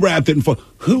he wrapped it in foil.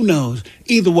 Who knows?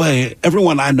 Either way,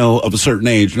 everyone I know of a certain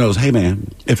age knows, hey,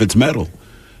 man, if it's metal,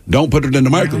 don't put it in the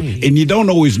microwave. Right. And you don't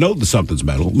always know that something's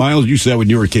metal. Miles, you said when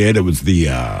you were a kid it was the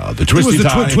twisty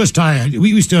tie. Twist tie. We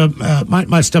used to,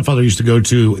 my stepfather used to go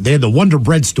to, they had the Wonder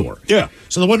Bread store. Yeah.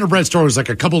 So the Wonder Bread store was like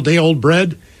a couple-day-old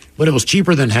bread, but it was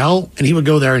cheaper than hell. And he would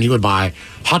go there and he would buy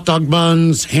hot dog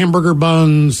buns, hamburger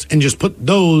buns, and just put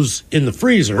those in the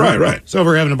freezer. Right. So if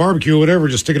we're having a barbecue or whatever,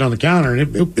 just stick it on the counter,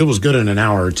 and it was good in an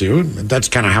hour or two. That's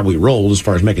kind of how we rolled as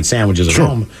far as making sandwiches at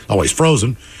home. Always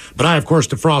frozen. But I, of course,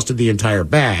 defrosted the entire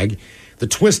bag. The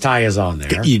twist tie is on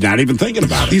there. You're not even thinking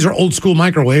about it. These are old school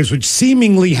microwaves, which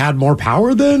seemingly had more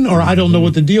power then, or I don't know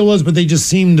what the deal was, but they just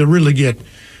seemed to really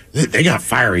they got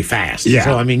fiery fast. Yeah.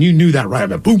 So, I mean, you knew that right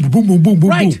about boom, boom, boom, boom, boom,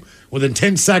 Right. boom. Within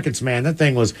 10 seconds, man, that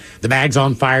thing was, the bag's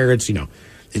on fire. It's,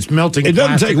 it's melting. It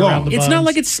doesn't take long. It's not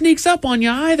like it sneaks up on you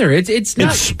either. It's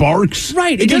not. It sparks.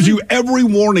 Right. It gives you every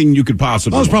warning you could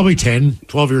possibly I was want. probably 10,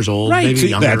 12 years old. Right. Maybe See,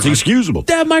 younger. That's excusable.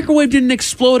 That microwave didn't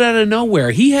explode out of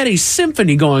nowhere. He had a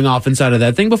symphony going off inside of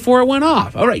that thing before it went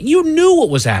off. All right, you knew what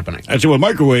was happening. Actually, with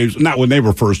microwaves, not when they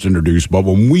were first introduced, but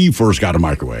when we first got a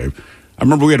microwave, I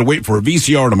remember we had to wait for a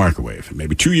VCR and a microwave.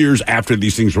 Maybe 2 years after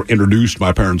these things were introduced,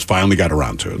 my parents finally got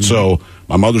around to it. So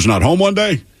my mother's not home one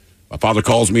day. My father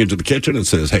calls me into the kitchen and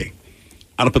says, hey,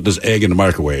 I'm going to put this egg in the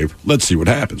microwave. Let's see what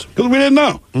happens. Because we didn't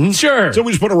know. Sure. So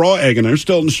we just put a raw egg in there,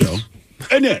 still in the shell.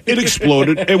 And yeah, it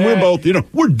exploded. And we're both,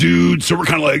 we're dudes. So we're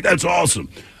kind of like, that's awesome.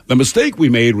 The mistake we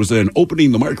made was then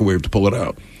opening the microwave to pull it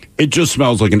out. It just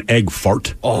smells like an egg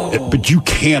fart. But you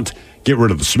can't get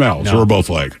rid of the smell. So we're both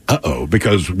like, uh-oh,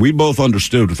 because we both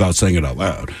understood without saying it out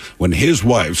loud. When his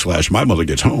wife / my mother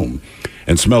gets home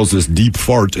and smells this deep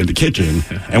fart in the kitchen,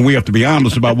 and we have to be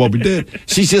honest about what we did,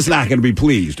 she's just not going to be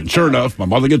pleased. And sure enough, my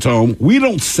mother gets home. We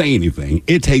don't say anything.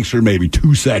 It takes her maybe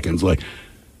 2 seconds. Like,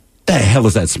 the hell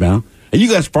is that smell? And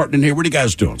you guys farting in here? What are you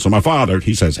guys doing? So my father,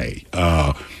 he says, hey,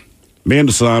 me and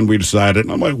the son, we decided.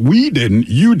 And I'm like, we didn't.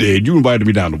 You did. You invited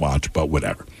me down to watch, but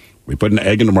whatever. We put an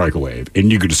egg in the microwave,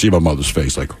 and you could see my mother's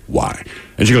face, like, why?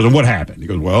 And she goes, and what happened? He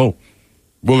goes, well,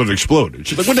 it exploded.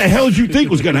 She's like, what the hell did you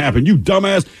think was going to happen, you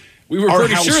dumbass? We were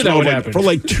pretty sure that would happen. For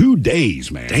like 2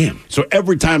 days, man. Damn. So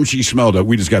every time she smelled it,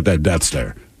 we just got that death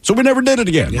stare. So we never did it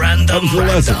again. Random.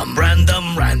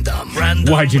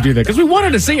 Why'd you do that? Because we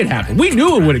wanted to see it happen. We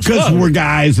knew it would explode. Because we're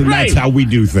guys, and that's how we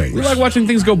do things. We like watching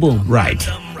things go boom. Right.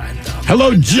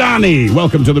 Hello, Johnny.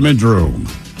 Welcome to the men's room.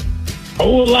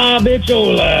 Hola, bitch,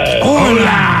 hola.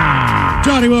 Hola!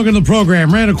 Johnny, welcome to the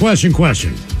program. Random question.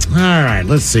 All right,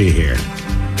 let's see here.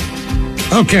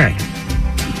 Okay.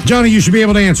 Johnny, you should be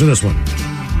able to answer this one.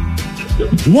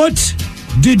 What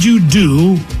did you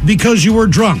do because you were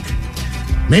drunk?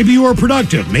 Maybe you were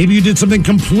productive. Maybe you did something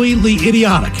completely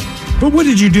idiotic. But what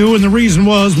did you do? And the reason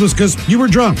was because you were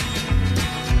drunk.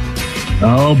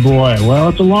 Oh, boy. Well,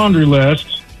 it's a laundry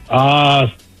list.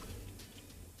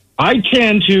 I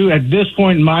tend to, at this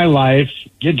point in my life,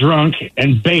 get drunk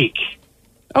and bake.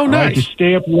 Oh, I like nice. to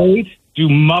stay up late, do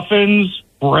muffins,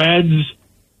 breads.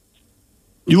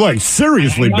 You like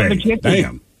seriously Hang out in the bake?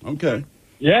 kitchen. Damn. Okay.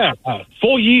 Yeah,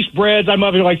 full yeast breads. I'm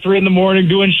up at like 3 a.m.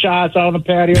 doing shots out on the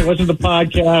patio, listening to the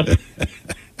podcast.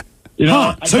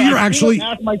 So you're actually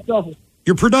after myself.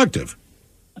 You're productive.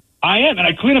 I am, and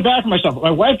I clean up after myself. My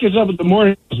wife gets up in the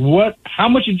morning and goes, how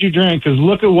much did you drink? Because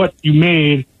look at what you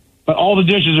made, but all the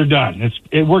dishes are done.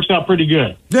 It works out pretty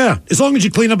good. Yeah, as long as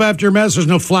you clean up after your mess, there's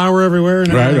no flour everywhere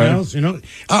and everything else,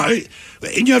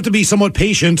 and you have to be somewhat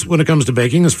patient when it comes to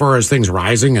baking as far as things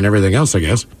rising and everything else, I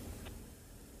guess.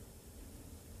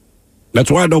 That's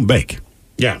why I don't bake.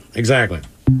 Yeah, exactly.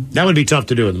 That would be tough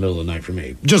to do in the middle of the night for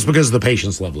me, just because of the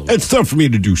patience level of it. It's tough for me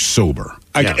to do sober.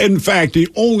 In fact, the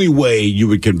only way you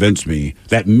would convince me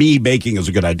that me baking is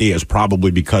a good idea is probably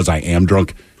because I am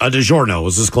drunk. A DiGiorno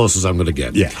is as close as I'm going to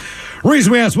get. Yeah. Reason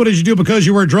we asked, what did you do because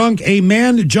you were drunk? A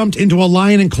man jumped into a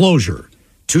lion enclosure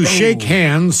to shake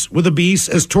hands with a beast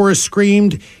as tourists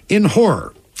screamed in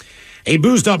horror. A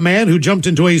boozed-up man who jumped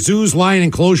into a zoo's lion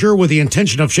enclosure with the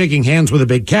intention of shaking hands with a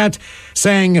big cat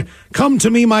sang, "Come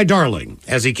to me, my darling,"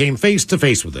 as he came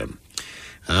face-to-face with him.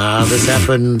 This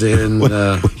happened in...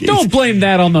 Don't blame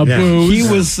that on the booze.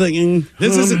 He was singing,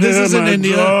 This is in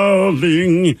India.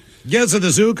 Darling. Guests at the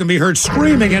zoo can be heard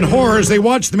screaming in horror as they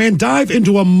watch the man dive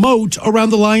into a moat around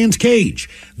the lion's cage.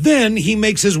 Then he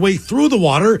makes his way through the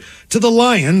water to the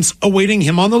lions awaiting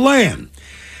him on the land.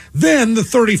 Then the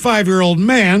 35-year-old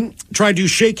man tried to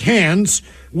shake hands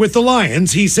with the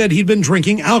lions. He said he'd been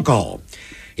drinking alcohol.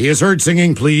 He is heard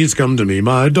singing, "Please come to me,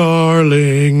 my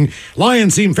darling."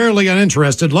 Lions seem fairly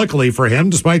uninterested, luckily for him,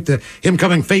 despite him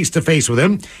coming face-to-face with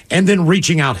him and then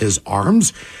reaching out his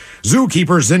arms.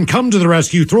 Zookeepers then come to the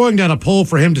rescue, throwing down a pole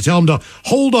for him to tell him to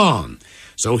hold on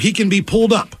so he can be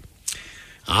pulled up.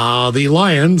 The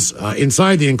lions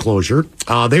inside the enclosure,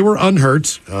 they were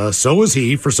unhurt. So was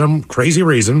he for some crazy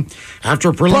reason. After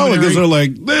a preliminary... Probably because they're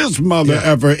like, this mother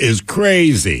effer is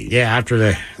crazy. Yeah, after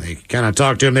they kind of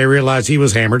talked to him, they realized he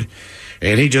was hammered.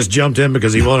 And he just jumped in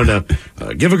because he wanted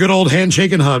to give a good old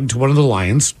handshake and hug to one of the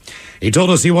lions. He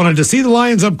told us he wanted to see the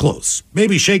lions up close,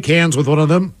 maybe shake hands with one of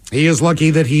them. He is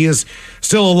lucky that he is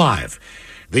still alive.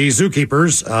 The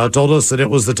zookeepers told us that it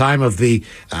was the time of the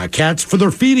cats for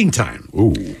their feeding time.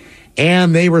 Ooh.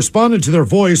 And they responded to their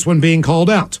voice when being called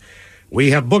out.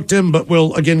 We have booked him, but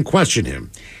will again question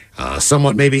him,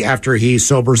 somewhat maybe after he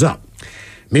sobers up.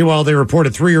 Meanwhile, they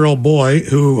reported a 3-year-old boy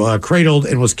who cradled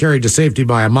and was carried to safety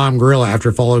by a mom gorilla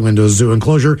after following him into a zoo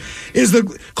enclosure is the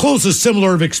closest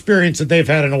similar of experience that they've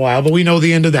had in a while, but we know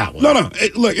the end of that one. No.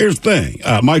 Look, here's the thing.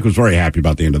 Mike was very happy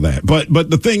about the end of that. But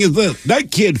the thing is this.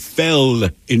 That kid fell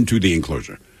into the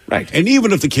enclosure. Right. And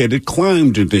even if the kid had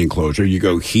climbed into the enclosure, you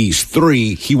go, he's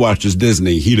 3, he watches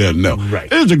Disney, he doesn't know. Right.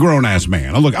 It's a grown-ass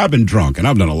man. Now, look, I've been drunk, and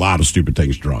I've done a lot of stupid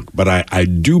things drunk. But I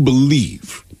do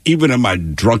believe, even in my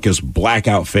drunkest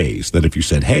blackout phase, that if you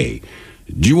said, hey,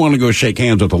 do you want to go shake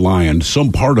hands with a lion?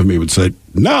 Some part of me would say,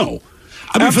 no.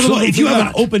 I mean, Absolutely if you have an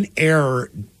not. open air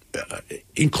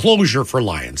enclosure for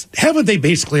lions, haven't they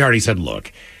basically already said,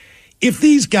 look, if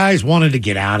these guys wanted to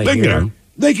get out of here,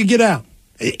 they could get out.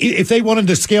 If they wanted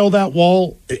to scale that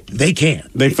wall, they can.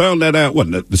 They found that out,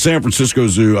 wasn't it? The San Francisco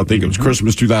Zoo, I think it was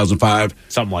Christmas 2005.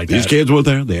 Something like These that. kids went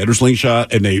there, they had a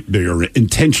slingshot, and they are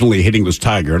intentionally hitting this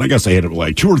tiger. And I guess they hit it with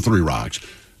like 2 or 3 rocks.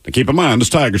 Now keep in mind, this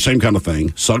tiger, same kind of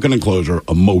thing, sunken enclosure,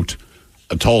 a moat,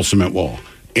 a tall cement wall.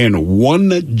 In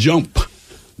one jump,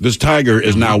 this tiger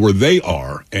is now where they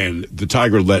are, and the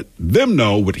tiger let them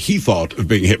know what he thought of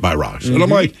being hit by rocks. And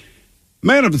I'm like,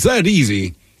 man, if it's that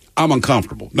easy, I'm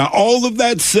uncomfortable. Now, all of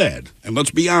that said, and let's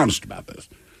be honest about this,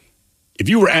 if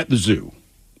you were at the zoo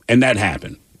and that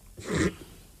happened,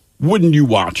 wouldn't you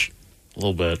watch? A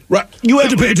little bit. Right. What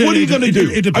are you going to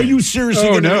do? Are you seriously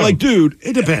going to like, dude?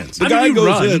 It depends. The guy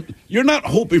goes in. You're not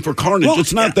hoping for carnage. Well,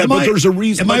 it's not that, but there's a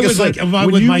reason. Am I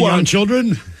with my young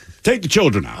children? Take the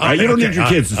children out. Right? You don't need your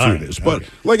kids to see this. But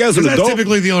like as an adult, that's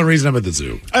typically the only reason I'm at the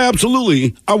zoo.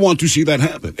 Absolutely. I want to see that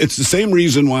happen. It's the same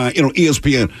reason why,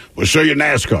 ESPN will show you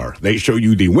NASCAR. They show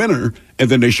you the winner,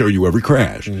 and then they show you every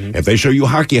crash. If they show you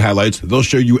hockey highlights, they'll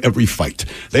show you every fight.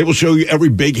 They will show you every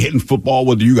big hit in football,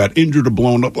 whether you got injured or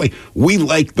blown up. Like, we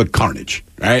like the carnage,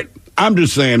 right? I'm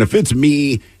just saying, if it's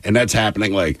me and that's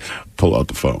happening, like, pull out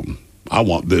the phone. I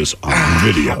want this on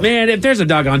video. Man, if there's a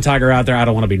doggone tiger out there, I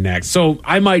don't want to be next. So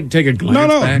I might take a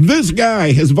glance back. This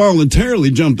guy has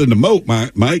voluntarily jumped in the moat,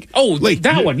 Mike. Oh, like,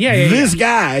 that one. Yeah. This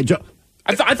guy.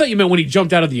 I thought you meant when he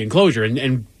jumped out of the enclosure and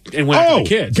went after the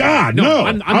kids. God, no.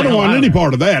 I don't want any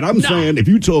part of that. I'm saying if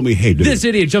you told me, hey, dude. This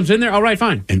idiot jumps in there, all right,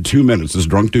 fine. In 2 minutes, this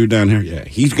drunk dude down here, yeah,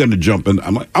 he's going to jump in.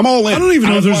 I'm all in. I don't even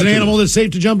know if there's an animal that's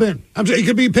safe to jump in. It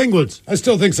could be penguins. I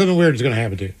still think something weird is going to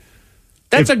happen to you.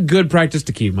 That's a good practice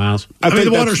to keep, Miles. I mean,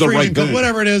 the water's freezing,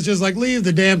 whatever it is, just like leave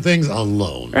the damn things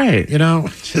alone. Right.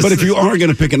 But if you are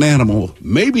going to pick an animal,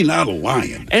 maybe not a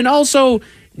lion. And also,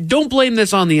 don't blame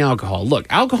this on the alcohol. Look,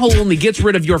 alcohol only gets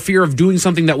rid of your fear of doing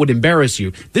something that would embarrass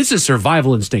you. This is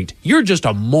survival instinct. You're just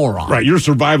a moron. Right, your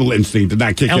survival instinct did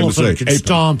not kick in to Elephant say, can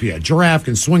stomp you. Giraffe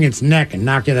can swing its neck and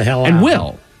knock you the hell out. And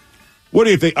will. What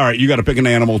do you think? All right, you got to pick an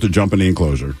animal to jump in the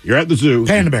enclosure. You're at the zoo.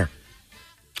 Panda bear.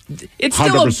 It's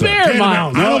still a bear,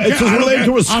 Miles. No, it's just related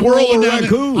to a squirrel or a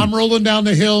raccoon. I'm rolling down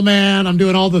the hill, man. I'm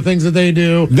doing all the things that they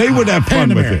do. They would have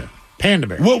fun with it. Panda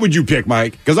bear. What would you pick,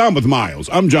 Mike? Because I'm with Miles.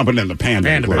 I'm jumping in the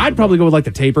panda bear. I'd probably go with like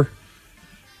the tapir.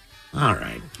 All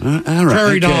right. All right.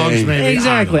 Prairie dogs, maybe.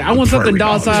 Exactly. I want something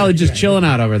docile and just chilling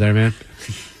out over there, man.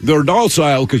 They're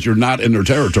docile because you're not in their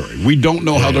territory. We don't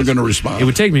know how they're going to respond. It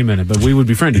would take me a minute, but we would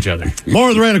befriend each other. More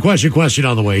of the random question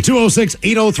on the way.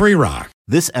 206-803-ROCK.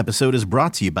 This episode is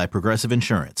brought to you by Progressive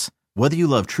Insurance. Whether you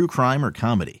love true crime or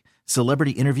comedy,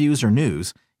 celebrity interviews or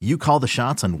news, you call the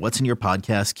shots on what's in your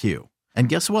podcast queue. And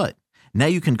guess what? Now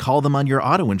you can call them on your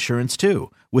auto insurance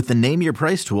too with the Name Your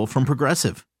Price tool from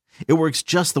Progressive. It works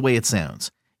just the way it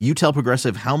sounds. You tell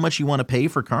Progressive how much you want to pay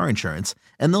for car insurance,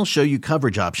 and they'll show you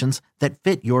coverage options that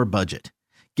fit your budget.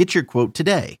 Get your quote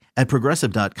today at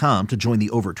Progressive.com to join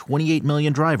the over 28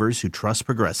 million drivers who trust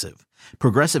Progressive.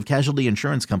 Progressive Casualty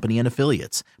Insurance Company and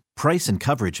Affiliates. Price and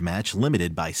coverage match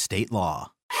limited by state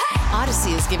law.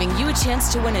 Odyssey is giving you a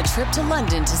chance to win a trip to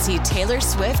London to see Taylor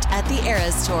Swift at the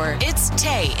Eras Tour. It's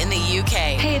Tay in the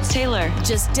UK. Hey, it's Taylor.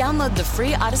 Just download the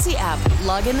free Odyssey app,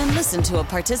 log in and listen to a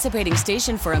participating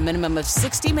station for a minimum of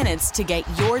 60 minutes to get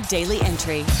your daily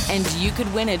entry. And you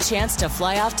could win a chance to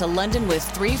fly off to London with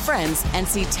 3 friends and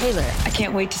see Taylor. I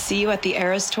can't wait to see you at the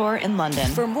Eras Tour in London.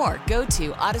 For more, go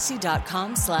to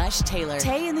odyssey.com/Taylor.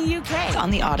 Tay in the UK. It's on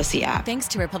the Odyssey app. Thanks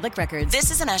to Republic Records.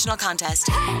 This is a national contest.